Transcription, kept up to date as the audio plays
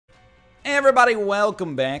Everybody,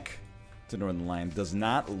 welcome back to Northernlion. Does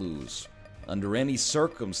not lose under any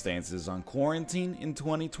circumstances on quarantine in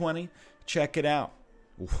 2020. Check it out.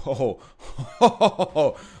 Whoa.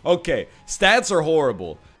 Okay, stats are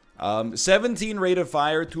horrible. 17 rate of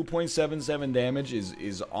fire, 2.77 damage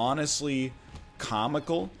is honestly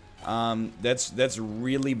comical. That's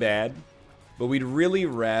really bad. But we'd really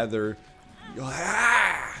rather...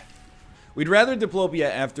 We'd rather Diplopia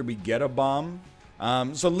after we get a bomb.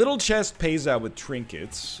 So Little Chest pays out with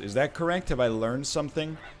trinkets. Is that correct? Have I learned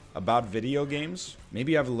something about video games?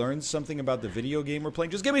 Maybe I've learned something about the video game we're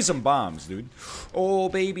playing. Just give me some bombs, dude. Oh,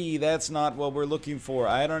 baby, that's not what we're looking for.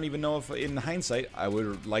 I don't even know if, in hindsight, I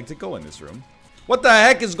would like to go in this room. What the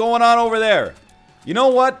heck is going on over there? You know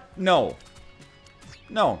what? No.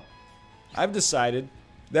 No. I've decided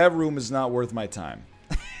that room is not worth my time.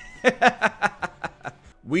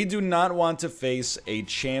 We do not want to face a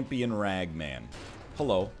champion ragman.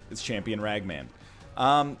 Hello, it's champion ragman.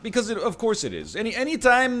 Because of course it is.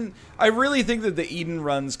 Anytime, I really think that the Eden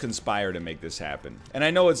runs conspire to make this happen. And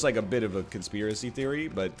I know it's like a bit of a conspiracy theory,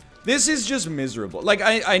 but this is just miserable. Like,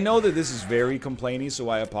 I know that this is very complainy, so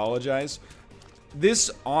I apologize.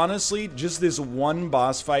 This, honestly, just this one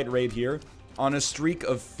boss fight right here, on a streak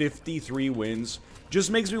of 53 wins,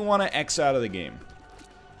 just makes me want to X out of the game.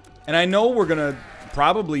 And I know we're gonna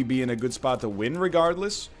probably be in a good spot to win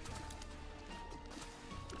regardless.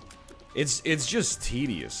 It's just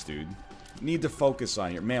tedious, dude. Need to focus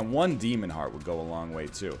on here. Man, one demon heart would go a long way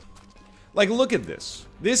too. Like, look at this.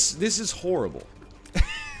 This is horrible.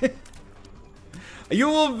 You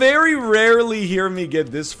will very rarely hear me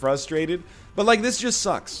get this frustrated, but like, this just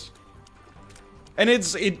sucks. And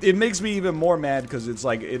it makes me even more mad because it's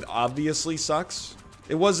like, it obviously sucks.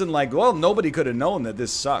 It wasn't like, well, nobody could have known that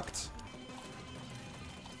this sucked.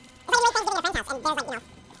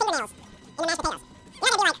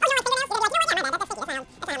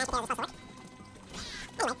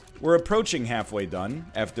 We're approaching halfway done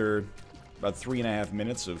after about 3.5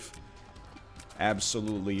 minutes of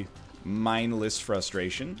absolutely mindless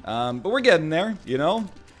frustration. But we're getting there, you know?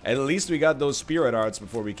 At least we got those spirit arts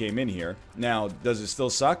before we came in here. Now, does it still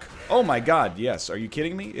suck? Oh my god, yes. Are you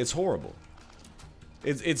kidding me? It's horrible.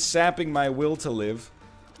 It's sapping my will to live.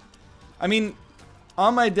 I mean,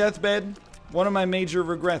 on my deathbed, one of my major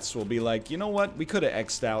regrets will be like, you know what? We could have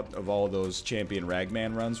X'd out of all those champion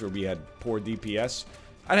ragman runs where we had poor DPS.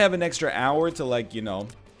 I'd have an extra hour to, like, you know,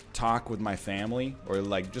 talk with my family or,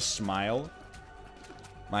 like, just smile.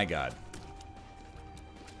 My god.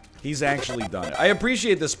 He's actually done it. I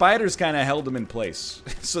appreciate the spiders kind of held him in place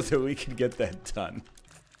so that we could get that done.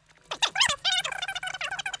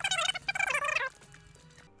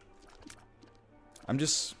 I'm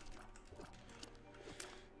just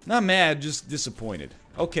not mad, just disappointed.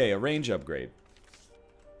 Okay, a range upgrade.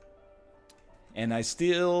 And I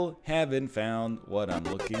still haven't found what I'm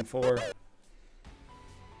looking for.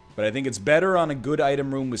 But I think it's better on a good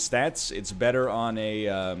item room with stats. It's better on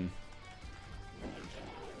a...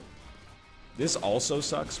 This also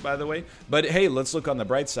sucks, by the way. But hey, let's look on the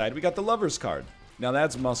bright side. We got the Lover's card. Now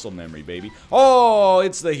that's muscle memory, baby. Oh,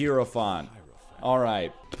 it's the Hierophant.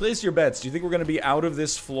 Alright. Place your bets. Do you think we're going to be out of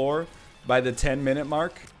this floor by the 10-minute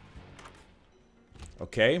mark?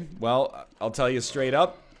 Okay. Well, I'll tell you straight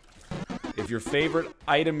up. If your favorite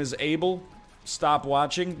item is able, stop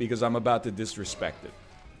watching because I'm about to disrespect it.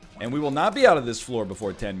 And we will not be out of this floor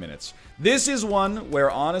before 10 minutes. This is one where,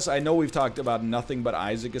 I know we've talked about nothing but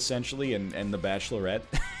Isaac, essentially, and the Bachelorette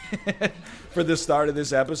for the start of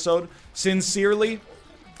this episode. Sincerely,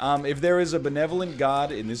 if there is a benevolent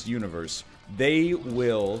God in this universe, they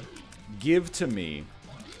will give to me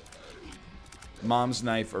Mom's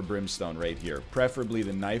Knife or Brimstone right here. Preferably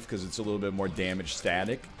the knife because it's a little bit more damage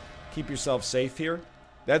static. Keep yourself safe here.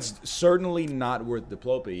 That's certainly not worth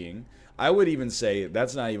diplopying. I would even say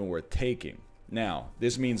that's not even worth taking. Now,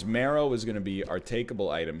 this means Marrow is going to be our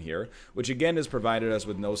takeable item here, which again has provided us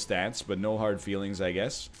with no stats, but no hard feelings, I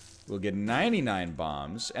guess. We'll get 99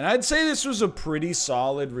 bombs, and I'd say this was a pretty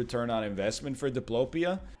solid return on investment for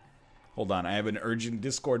Diplopia. Hold on, I have an urgent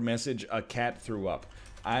Discord message. A cat threw up.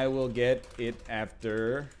 I will get it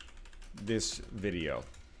after this video.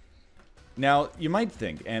 Now, you might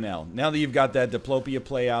think, NL, now that you've got that Diplopia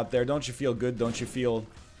play out there, don't you feel good? Don't you feel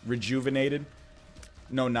rejuvenated?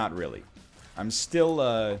 No, not really. I'm still,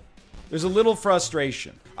 there's a little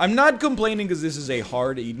frustration. I'm not complaining because this is a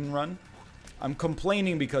hard Eden run. I'm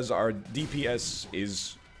complaining because our DPS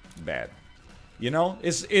is bad. You know?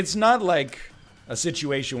 It's not like a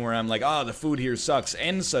situation where I'm like, oh, the food here sucks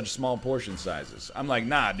and such small portion sizes. I'm like,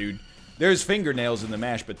 nah, dude. There's fingernails in the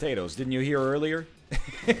mashed potatoes. Didn't you hear earlier?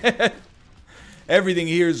 Everything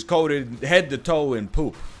here is coated head to toe in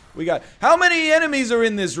poop. We got... How many enemies are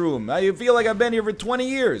in this room? I feel like I've been here for 20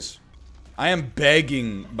 years. I am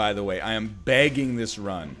begging, by the way. I am begging this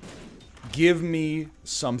run. Give me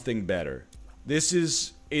something better. This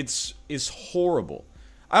is... It's horrible.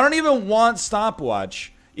 I don't even want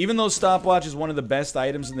stopwatch. Even though stopwatch is one of the best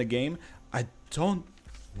items in the game, I don't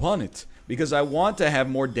want it. Because I want to have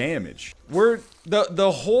more damage.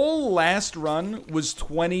 The whole last run was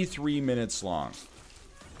 23 minutes long.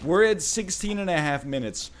 We're at 16.5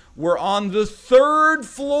 minutes. We're on the 3rd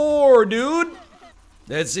floor, dude.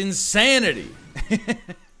 That's insanity.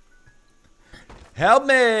 Help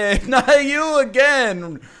me. Not you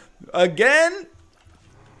again. Again?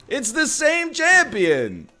 It's the same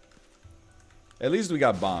champion. At least we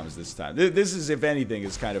got bombs this time. This is, if anything,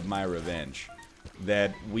 is kind of my revenge.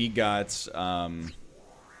 That we got, oh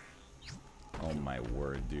my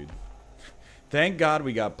word, dude. Thank God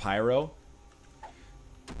we got pyro.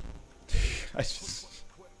 I just...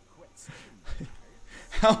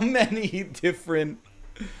 How many different,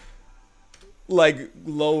 like,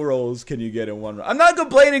 low rolls can you get in one run? I'm not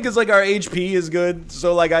complaining because, like, our HP is good.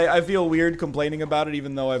 So, like, I feel weird complaining about it,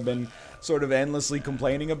 even though I've been sort of endlessly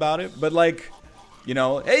complaining about it. But, like... You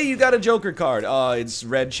know, hey, you got a Joker card. It's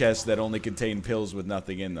red chests that only contain pills with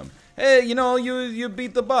nothing in them. Hey, you know, you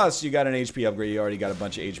beat the boss. You got an HP upgrade. You already got a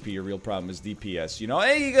bunch of HP. Your real problem is DPS. You know,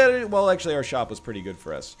 hey, you got it. Well, actually, our shop was pretty good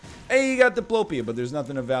for us. Hey, you got Diplopia, but there's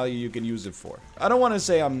nothing of value you can use it for. I don't want to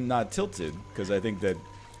say I'm not tilted, because I think that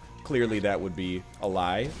clearly that would be a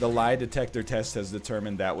lie. The lie detector test has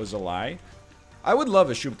determined that was a lie. I would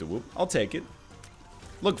love a shoop-de-whoop. I'll take it.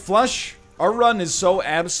 Look, Flush, our run is so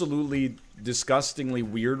absolutely... disgustingly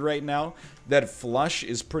weird right now that flush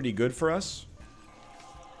is pretty good for us.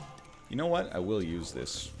 You know what? I will use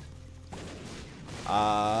this.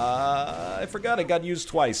 I forgot it got used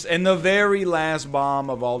twice. And the very last bomb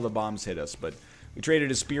of all the bombs hit us. But we traded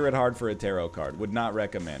a Spirit Heart for a Tarot card. Would not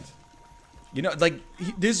recommend. You know, like,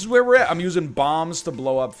 this is where we're at. I'm using bombs to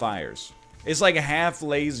blow up fires. It's like half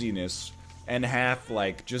laziness and half,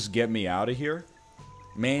 like, just get me out of here.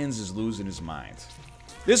 Mans is losing his mind.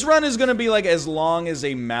 This run is gonna be like as long as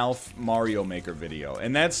a mouth Mario Maker video,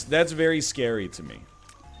 and that's very scary to me.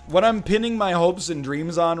 What I'm pinning my hopes and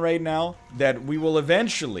dreams on right now, that we will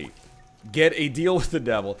eventually get a deal with the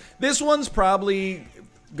devil. This one's probably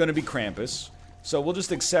gonna be Krampus, so we'll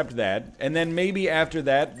just accept that, and then maybe after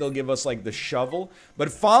that they'll give us like the shovel.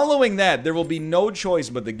 But following that, there will be no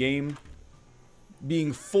choice but the game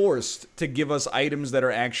being forced to give us items that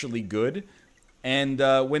are actually good. And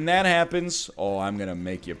when that happens, oh, I'm gonna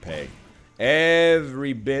make you pay.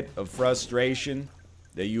 Every bit of frustration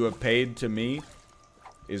that you have paid to me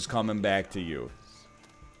is coming back to you.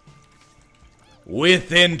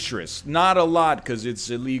 With interest. Not a lot, because it's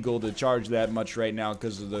illegal to charge that much right now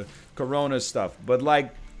because of the corona stuff. But,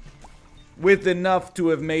 like, with enough to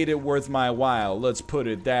have made it worth my while. Let's put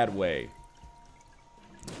it that way.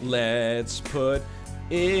 Let's put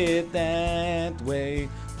it that way.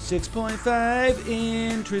 6.5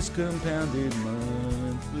 interest compounded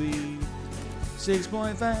monthly.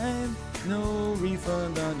 6.5, no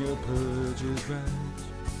refund on your purchase price.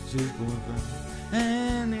 6.5,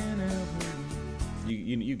 and then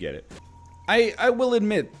you get it. I will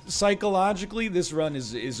admit, psychologically, this run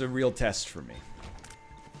is a real test for me.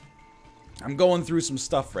 I'm going through some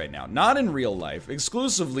stuff right now. Not in real life,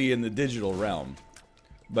 exclusively in the digital realm.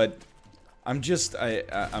 But I'm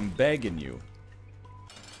begging you.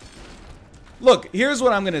 Look, here's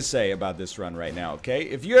what I'm gonna say about this run right now, okay?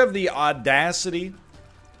 If you have the audacity,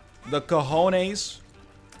 the cojones,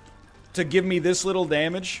 to give me this little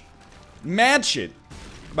damage, match it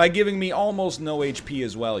by giving me almost no HP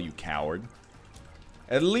as well, you coward.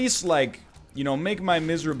 At least, like, you know, make my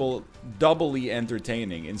miserable doubly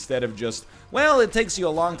entertaining instead of just, well, it takes you a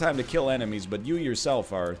long time to kill enemies, but you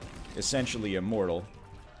yourself are essentially immortal.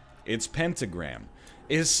 It's pentagram.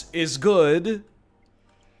 Is good.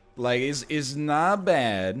 Like, is not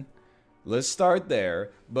bad. Let's start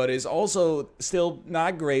there. But is also still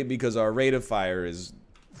not great because our rate of fire is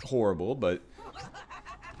horrible, but...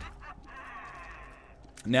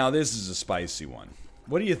 Now this is a spicy one.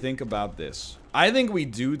 What do you think about this? I think we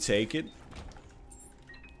do take it.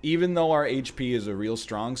 Even though our HP is a real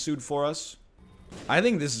strong suit for us. I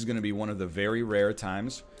think this is going to be one of the very rare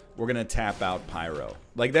times we're going to tap out Pyro.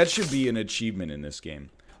 Like, that should be an achievement in this game.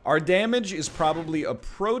 Our damage is probably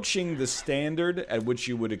approaching the standard at which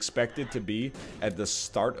you would expect it to be at the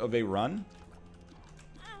start of a run.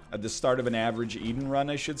 At the start of an average Eden run,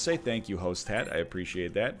 I should say. Thank you, Host Hat. I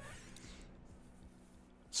appreciate that.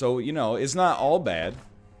 So, you know, it's not all bad.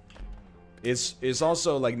 It's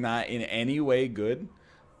also like not in any way good,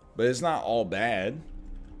 but it's not all bad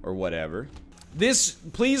or whatever. This,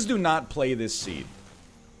 please do not play this seed.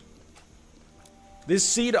 This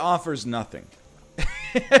seed offers nothing.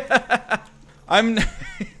 I'm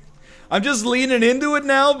just leaning into it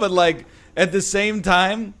now, but like at the same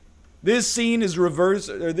time, this scene is reverse,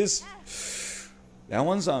 or this, that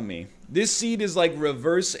one's on me. This seed is like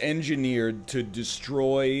reverse engineered to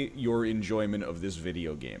destroy your enjoyment of this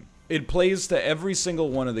video game. It plays to every single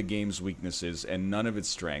one of the game's weaknesses and none of its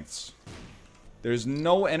strengths. There's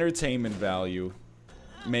no entertainment value.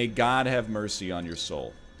 May God have mercy on your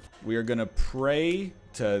soul. We are gonna pray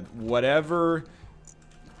to whatever,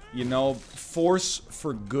 you know, force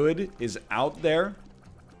for good is out there,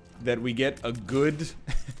 that we get a good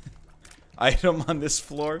item on this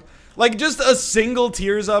floor. Like just a single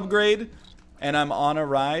tears upgrade and I'm on a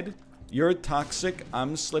ride. You're toxic,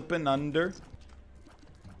 I'm slipping under.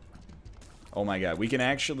 Oh my god, we can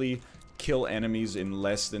actually kill enemies in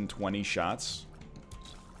less than 20 shots.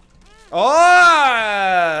 Oh!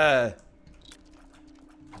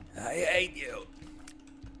 I hate you.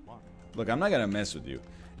 Look, I'm not gonna mess with you.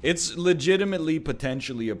 It's legitimately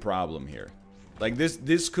potentially a problem here. Like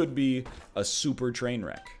this could be a super train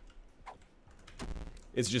wreck.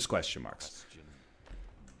 It's just question marks.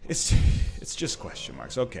 It's just question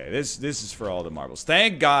marks. Okay, this is for all the marbles.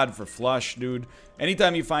 Thank God for flush, dude.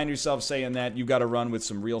 Anytime you find yourself saying that, you gotta run with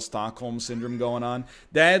some real Stockholm Syndrome going on.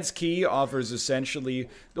 Dad's Key offers essentially...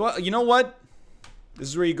 Well, you know what? This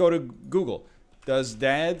is where you go to Google. Does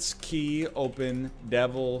Dad's Key open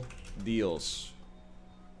devil deals?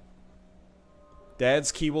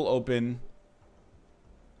 Dad's Key will open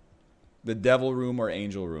the devil room or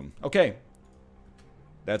angel room. Okay.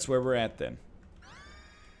 That's where we're at then.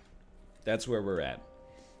 That's where we're at.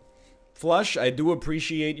 Flush, I do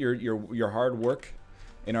appreciate your hard work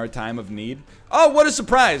in our time of need. Oh, what a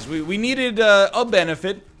surprise! We needed a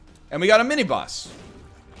benefit, and we got a mini boss.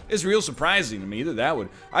 It's real surprising to me that that would...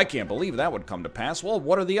 I can't believe that would come to pass. Well,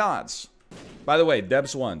 what are the odds? By the way,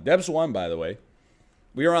 Depths 1. Depths 1, by the way.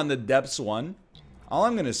 We are on the Depths 1. All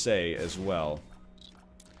I'm gonna say as well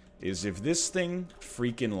is if this thing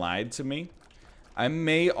freaking lied to me, I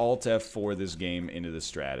may Alt F4 this game into the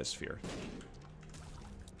stratosphere.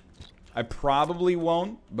 I probably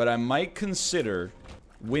won't, but I might consider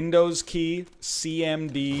Windows key,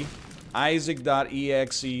 CMD,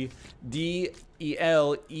 Isaac.exe, DELETE.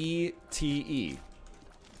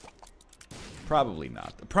 Probably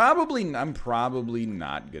not. I'm probably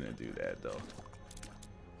not gonna do that though.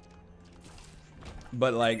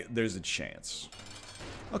 But like, there's a chance.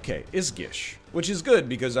 Okay, is Gish, which is good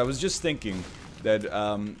because I was just thinking that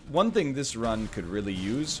one thing this run could really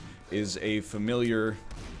use is a familiar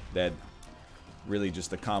that really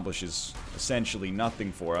just accomplishes essentially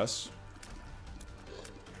nothing for us.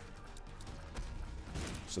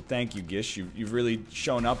 So thank you, Gish. You've really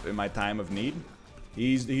shown up in my time of need.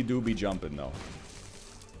 He do be jumping though.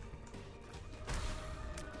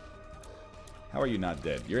 How are you not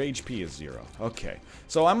dead? Your HP is 0. Okay.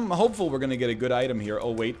 So I'm hopeful we're gonna get a good item here.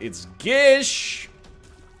 Oh wait, it's Gish!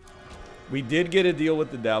 We did get a deal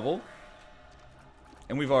with the devil.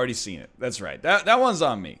 And we've already seen it. That's right. That one's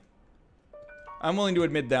on me. I'm willing to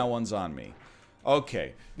admit that one's on me.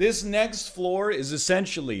 Okay. This next floor is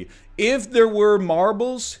essentially, if there were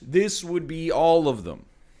marbles, this would be all of them.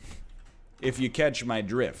 If you catch my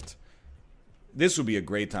drift. This would be a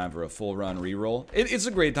great time for a full run reroll. It's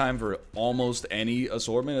a great time for almost any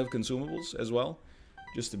assortment of consumables as well.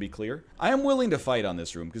 Just to be clear. I am willing to fight on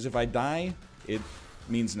this room, because if I die, it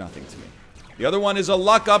means nothing to me. The other one is a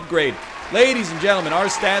luck upgrade. Ladies and gentlemen, our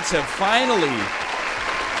stats have finally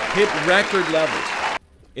hit record levels.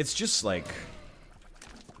 It's just like...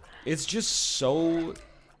 It's just so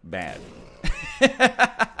bad.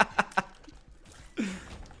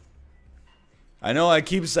 I know I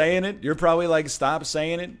keep saying it. You're probably like, stop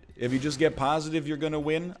saying it. If you just get positive, you're gonna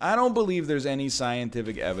win. I don't believe there's any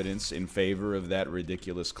scientific evidence in favor of that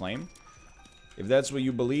ridiculous claim. If that's what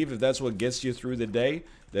you believe, if that's what gets you through the day,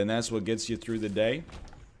 then that's what gets you through the day.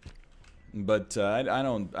 But I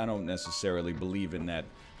don't necessarily believe in that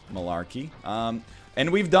malarkey. And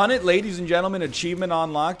we've done it, ladies and gentlemen. Achievement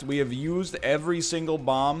unlocked. We have used every single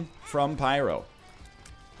bomb from Pyro.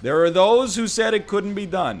 There are those who said it couldn't be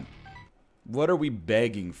done. What are we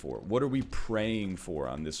begging for? What are we praying for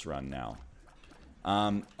on this run now?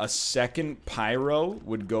 A second Pyro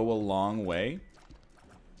would go a long way.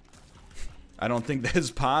 I don't think that is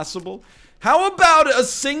possible. How about a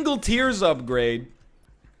single Tears upgrade?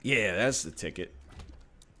 Yeah, that's the ticket.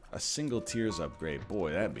 A single Tears upgrade.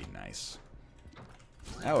 Boy, that'd be nice.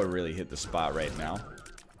 That would really hit the spot right now.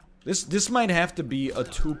 This might have to be a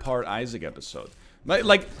 2-part Isaac episode.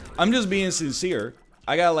 Like, I'm just being sincere.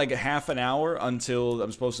 I got like a half an hour until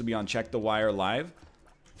I'm supposed to be on Check the Wire live.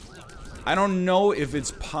 I don't know if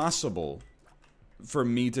it's possible for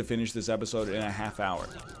me to finish this episode in a half hour.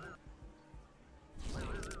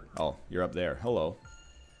 Oh, you're up there. Hello.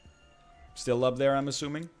 Still up there, I'm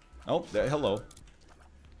assuming? Oh, there, hello.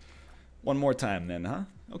 One more time then, huh?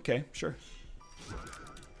 Okay, sure.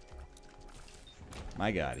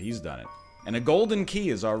 My god, he's done it. And a golden key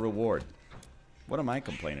is our reward. What am I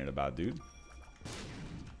complaining about, dude?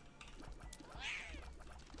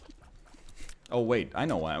 Oh, wait, I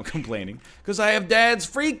know why I'm complaining. Because I have Dad's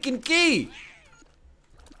freaking key!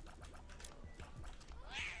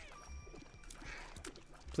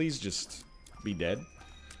 Please just be dead.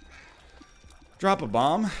 Drop a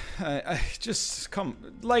bomb. I just come,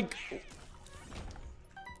 like...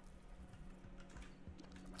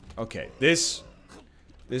 Okay, this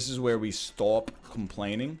is where we stop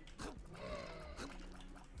complaining.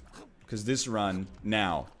 Because this run,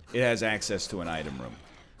 now, it has access to an item room.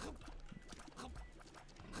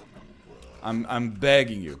 I'm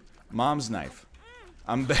begging you. Mom's knife.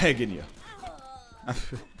 I'm begging you.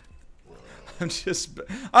 I'm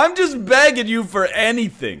just begging you for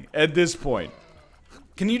anything at this point.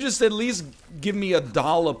 Can you just at least give me a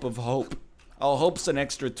dollop of hope? Oh, hope's an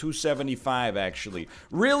extra $2.75 actually.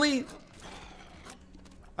 Really?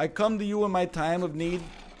 I come to you in my time of need.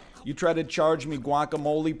 You try to charge me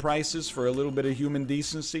guacamole prices for a little bit of human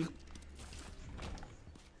decency?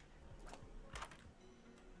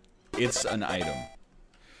 It's an item.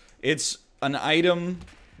 It's an item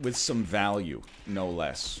with some value, no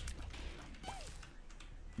less.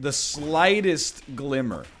 The slightest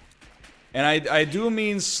glimmer. And I do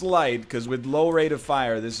mean slight, because with low rate of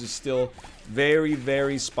fire, this is still very,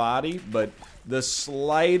 very spotty. But the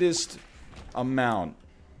slightest amount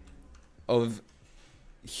of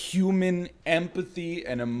human empathy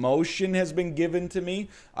and emotion has been given to me,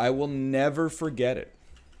 I will never forget it.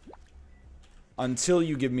 Until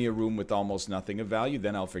you give me a room with almost nothing of value,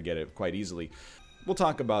 then I'll forget it quite easily. We'll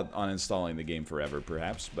talk about uninstalling the game forever,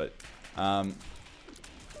 perhaps, but,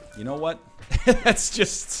 you know what? That's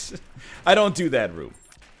just... I don't do that room.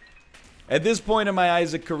 At this point in my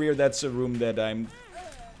Isaac career, that's a room that I'm...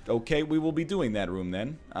 Okay, we will be doing that room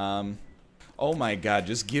then. Oh my god,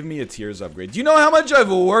 just give me a Tears upgrade. Do you know how much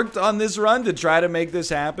I've worked on this run to try to make this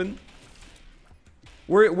happen?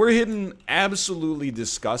 We're hitting absolutely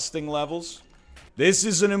disgusting levels. This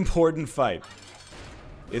is an important fight.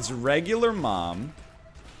 It's regular mom.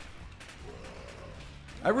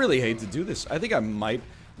 I really hate to do this. I think I might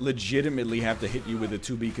legitimately have to hit you with a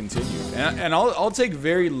to be continued. And I'll take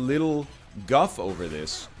very little guff over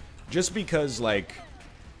this. Just because, like,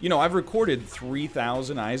 you know, I've recorded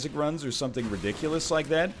 3,000 Isaac runs or something ridiculous like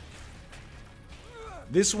that.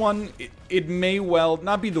 This one, it may well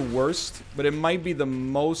not be the worst, but it might be the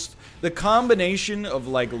most... The combination of,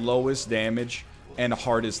 like, lowest damage and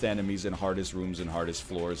hardest enemies and hardest rooms and hardest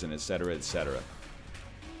floors and etc, etc.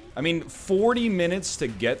 I mean, 40 minutes to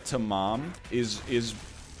get to mom is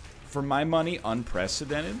for my money,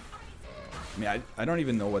 unprecedented. I mean, I don't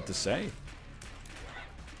even know what to say.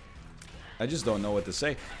 I just don't know what to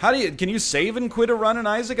say. How do you... Can you save and quit a run in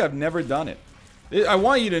Isaac? I've never done it. I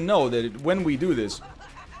want you to know that when we do this,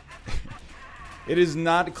 it is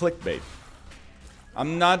not clickbait.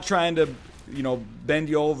 I'm not trying to, you know, bend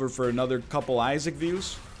you over for another couple Isaac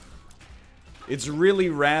views. It's really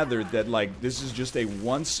rather that, like, this is just a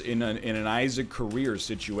once in an Isaac career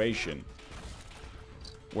situation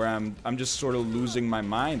where I'm just sort of losing my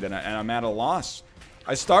mind and I'm at a loss.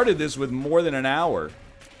 I started this with more than an hour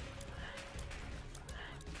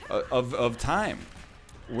of time.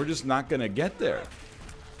 We're just not gonna get there.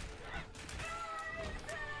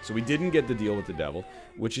 So we didn't get the deal with the devil,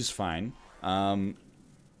 which is fine.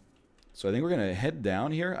 So I think we're gonna head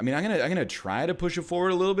down here. I mean, I'm gonna try to push it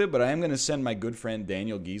forward a little bit, but I am gonna send my good friend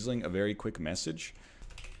Daniel Giesling a very quick message.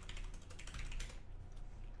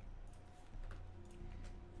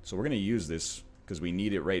 So we're gonna use this because we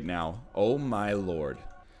need it right now. Oh my lord,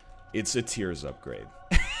 it's a Tears upgrade.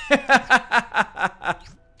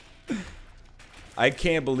 I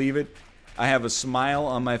can't believe it. I have a smile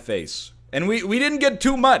on my face. And we didn't get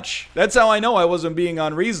too much. That's how I know I wasn't being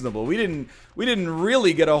unreasonable. We didn't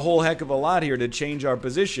really get a whole heck of a lot here to change our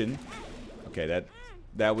position. Okay,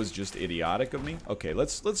 that was just idiotic of me. Okay,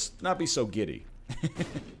 let's not be so giddy.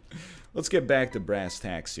 Let's get back to brass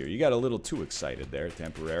tacks here. You got a little too excited there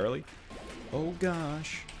temporarily. Oh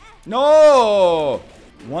gosh. No!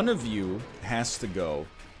 One of you has to go.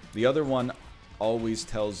 The other one always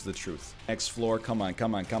tells the truth. Next floor, come on,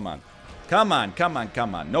 come on, come on. Come on, come on,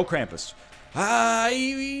 come on. No Krampus.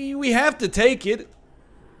 We have to take it.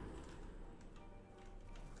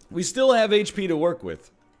 We still have HP to work with.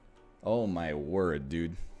 Oh my word,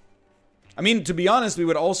 dude. I mean, to be honest, we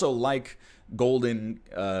would also like golden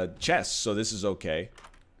chests, so this is okay.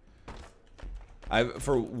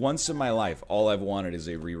 For once in my life, all I've wanted is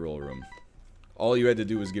a reroll room. All you had to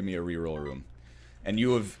do was give me a reroll room. And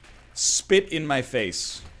you have spit in my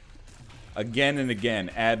face. Again and again,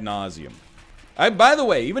 ad nauseum. By the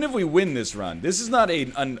way, even if we win this run, this is not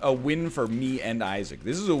a win for me and Isaac.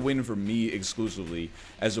 This is a win for me exclusively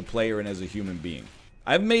as a player and as a human being.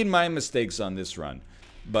 I've made my mistakes on this run,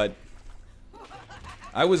 but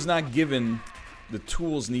I was not given the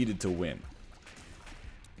tools needed to win.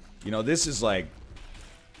 You know, this is like,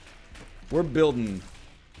 we're building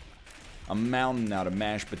a mountain out of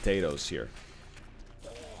mashed potatoes here.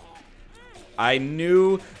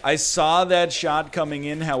 I saw that shot coming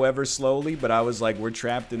in, however slowly, but I was like, we're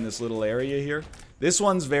trapped in this little area here. This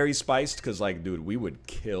one's very spiced, because, like, dude, we would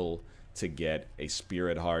kill to get a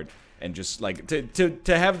Spirit Heart, and just, like, to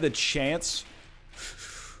have the chance.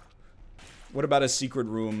 What about a Secret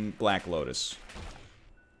Room Black Lotus?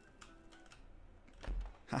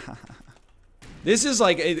 This is,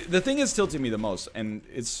 like, the thing that's tilting me the most, and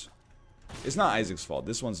it's not Isaac's fault.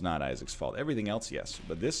 This one's not Isaac's fault. Everything else, yes,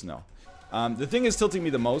 but this, no. The thing that's tilting me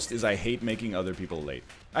the most is I hate making other people late.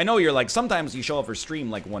 I know you're like, sometimes you show up for stream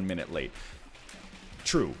like 1 minute late.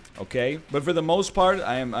 True, okay? But for the most part,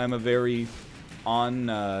 I'm a very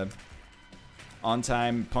on-time,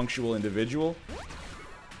 punctual individual.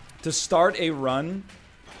 To start a run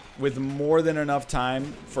with more than enough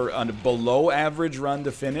time for a below average run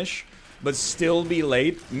to finish, but still be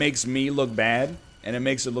late, makes me look bad, and it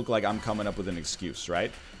makes it look like I'm coming up with an excuse,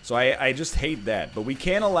 right? So I just hate that, but we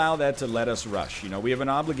can't allow that to let us rush. You know, we have an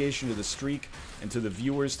obligation to the streak and to the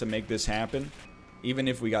viewers to make this happen, even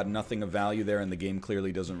if we got nothing of value there and the game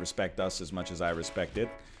clearly doesn't respect us as much as I respect it.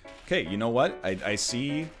 Okay, you know what? I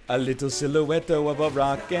see a little silhouette of a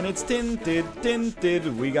rock and it's tinted,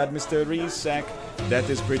 tinted. We got mystery sack. That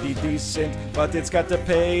is pretty decent, but it's got to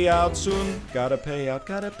pay out soon. Gotta pay out,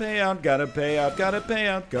 gotta pay out, gotta pay out, gotta pay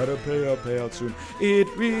out, gotta pay out soon. It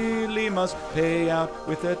really must pay out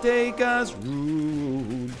with a Dega's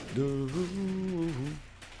rule.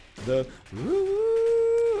 The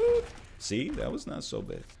rule. See, that was not so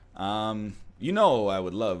bad. You know I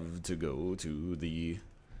would love to go to the...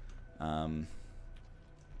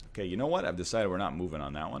 Okay, you know what? I've decided we're not moving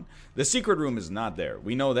on that one. The secret room is not there.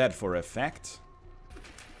 We know that for a fact.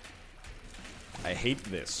 I hate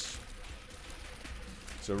this.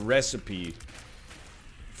 It's a recipe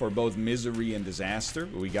for both misery and disaster.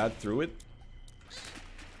 We got through it.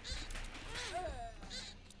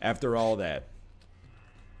 After all that,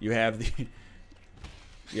 you have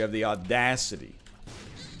the audacity.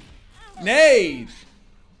 Nay!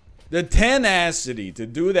 The tenacity to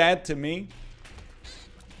do that to me.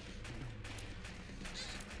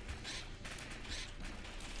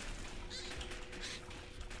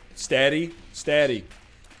 Steady, steady,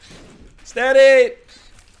 steady.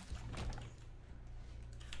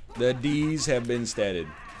 The D's have been steadied.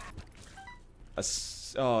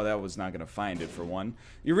 Oh, that was not gonna find it for one.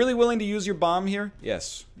 You're really willing to use your bomb here?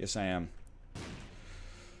 Yes, yes I am.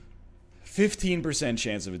 15%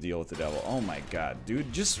 chance of a deal with the devil. Oh my god,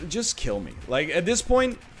 dude, just kill me. Like at this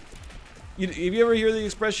point, if you ever hear the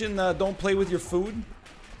expression "don't play with your food"?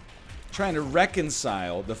 Trying to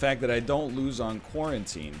reconcile the fact that I don't lose on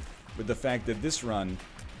quarantine with the fact that this run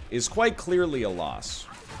is quite clearly a loss.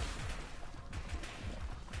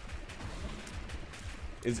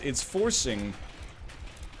 It's forcing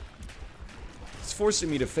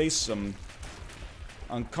me to face some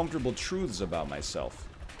uncomfortable truths about myself.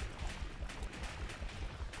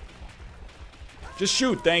 Just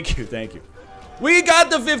shoot. Thank you. Thank you. We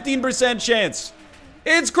got the 15% chance.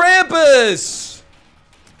 It's Krampus.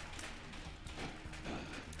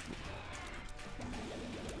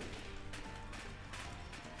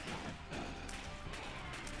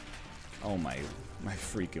 Oh my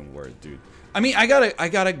freaking word, dude. I mean, I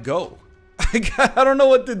gotta go. I don't know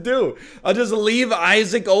what to do. I'll just leave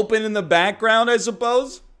Isaac open in the background, I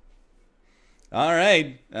suppose. All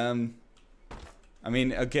right. I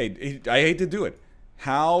mean, okay. I hate to do it.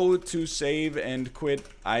 How to save and quit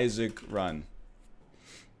Isaac run.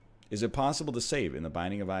 Is it possible to save in the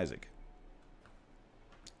Binding of Isaac?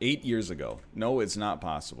 8 years ago. No, it's not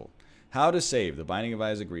possible. How to save the Binding of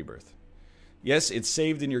Isaac Rebirth. Yes, it's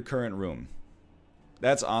saved in your current room.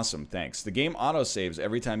 That's awesome, thanks. The game auto-saves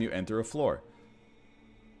every time you enter a floor.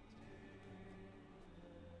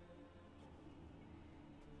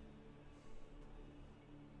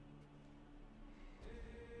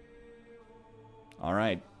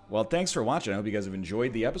 Alright. Well, thanks for watching. I hope you guys have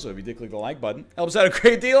enjoyed the episode. If you did, click the like button. Helps out a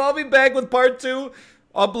great deal. I'll be back with part 2.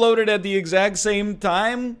 Uploaded at the exact same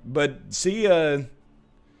time. But see ya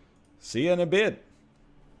in a bit.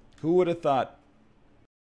 Who would have thought?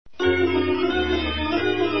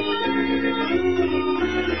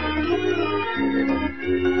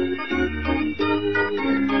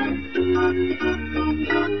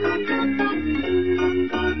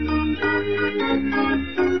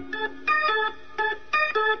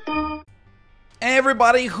 Hey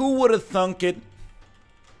everybody, who would have thunk it?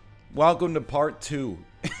 Welcome to part 2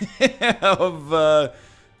 of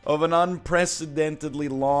an unprecedentedly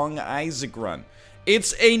long Isaac run.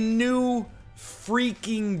 It's a new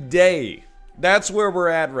freaking day. That's where we're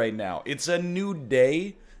at right now. It's a new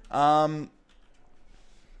day. I'm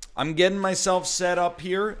getting myself set up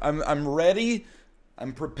here. I'm ready.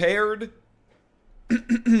 I'm prepared.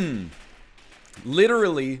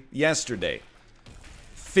 Literally yesterday.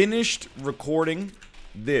 Finished recording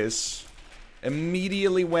this,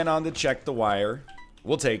 immediately went on to check the wire.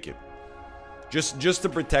 We'll take it. Just to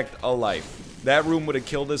protect a life. That room would have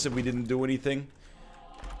killed us if we didn't do anything.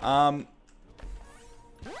 After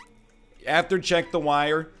check the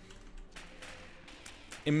wire,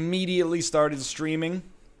 immediately started streaming.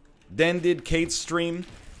 Then did Kate's stream.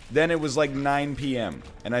 Then it was like 9 p.m.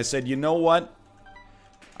 And I said, you know what?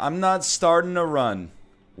 I'm not starting a run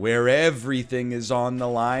where everything is on the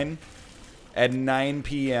line at 9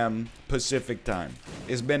 p.m. Pacific time.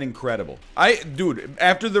 It's been incredible. Dude,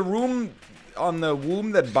 after the room on the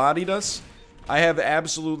womb that bodied us, I have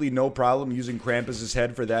absolutely no problem using Krampus's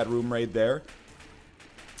head for that room right there.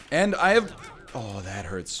 And I have... Oh, that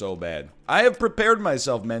hurts so bad. I have prepared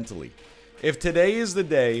myself mentally. If today is the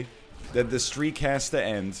day that the streak has to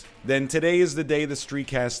end, then today is the day the streak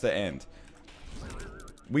has to end.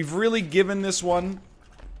 We've really given this one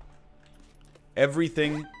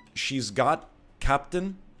everything she's got,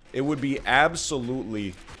 Captain. It would be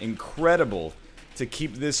absolutely incredible to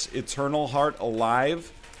keep this eternal heart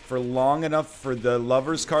alive for long enough for the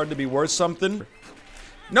lover's card to be worth something.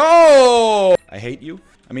 No! I hate you.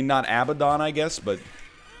 I mean, not Abaddon, I guess, but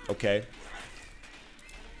okay.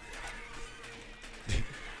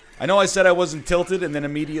 I know I said I wasn't tilted and then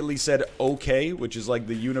immediately said okay, which is like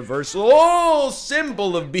the universal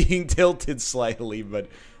symbol of being tilted slightly, but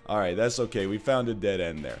alright, that's okay. We found a dead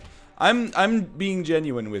end there. I'm being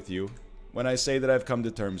genuine with you when I say that I've come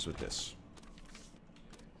to terms with this.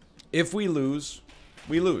 If we lose,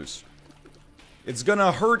 we lose. It's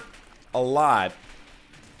gonna hurt a lot,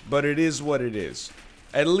 but it is what it is.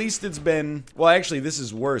 At least it's been... Well, actually, this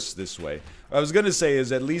is worse this way. What I was gonna say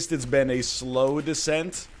is at least it's been a slow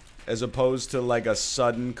descent as opposed to like a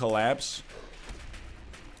sudden collapse.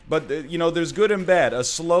 But, you know, there's good and bad. A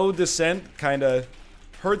slow descent kind of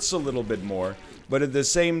hurts a little bit more, but at the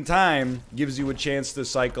same time gives you a chance to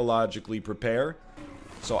psychologically prepare.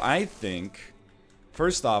 So I think,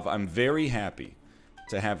 first off, I'm very happy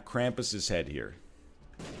to have Krampus's head here.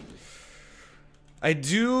 I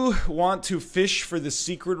do want to fish for the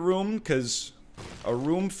secret room, because a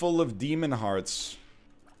room full of demon hearts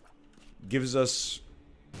gives us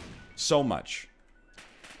so much.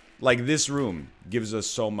 Like this room gives us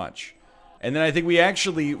so much. And then I think we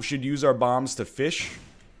actually should use our bombs to fish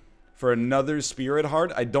for another spirit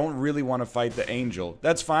heart. I don't really want to fight the angel.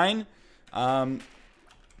 That's fine. So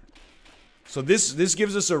this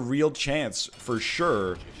gives us a real chance, for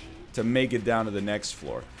sure, to make it down to the next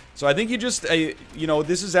floor. So I think you just, you know,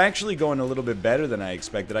 this is actually going a little bit better than I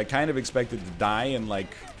expected. I kind of expected to die in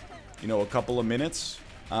like, you know, a couple of minutes.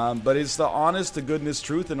 But it's the honest to goodness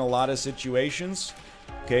truth in a lot of situations.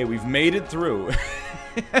 Okay, we've made it through.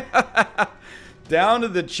 Down to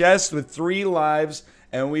the chest with 3 lives.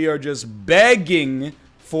 And we are just begging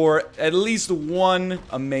for at least one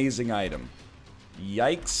amazing item.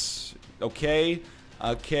 Yikes. Okay.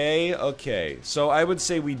 Okay. Okay. So I would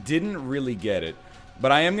say we didn't really get it.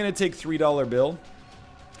 But I am going to take $3 bill.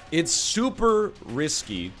 It's super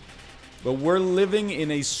risky. But we're living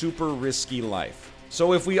in a super risky life.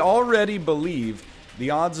 So if we already believe the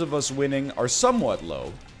odds of us winning are somewhat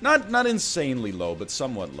low. Not insanely low, but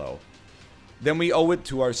somewhat low. Then we owe it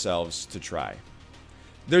to ourselves to try.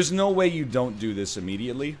 There's no way you don't do this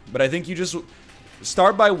immediately, but I think you just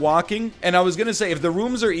start by walking. And I was gonna say, if the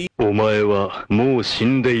rooms are easy, I would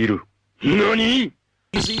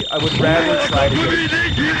rather try to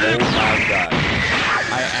get... Oh my god.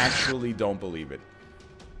 I actually don't believe it.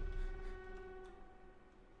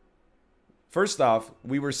 First off,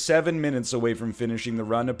 we were 7 minutes away from finishing the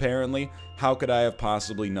run, apparently. How could I have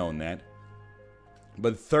possibly known that?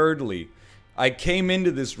 But thirdly, I came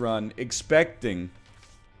into this run expecting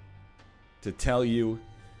to tell you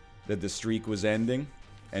that the streak was ending.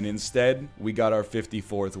 And instead, we got our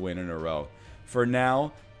 54th win in a row. For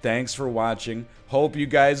now, thanks for watching. Hope you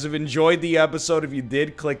guys have enjoyed the episode. If you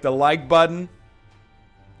did, click the like button.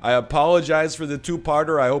 I apologize for the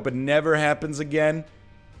two-parter. I hope it never happens again.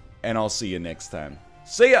 And I'll see you next time.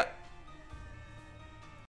 See ya!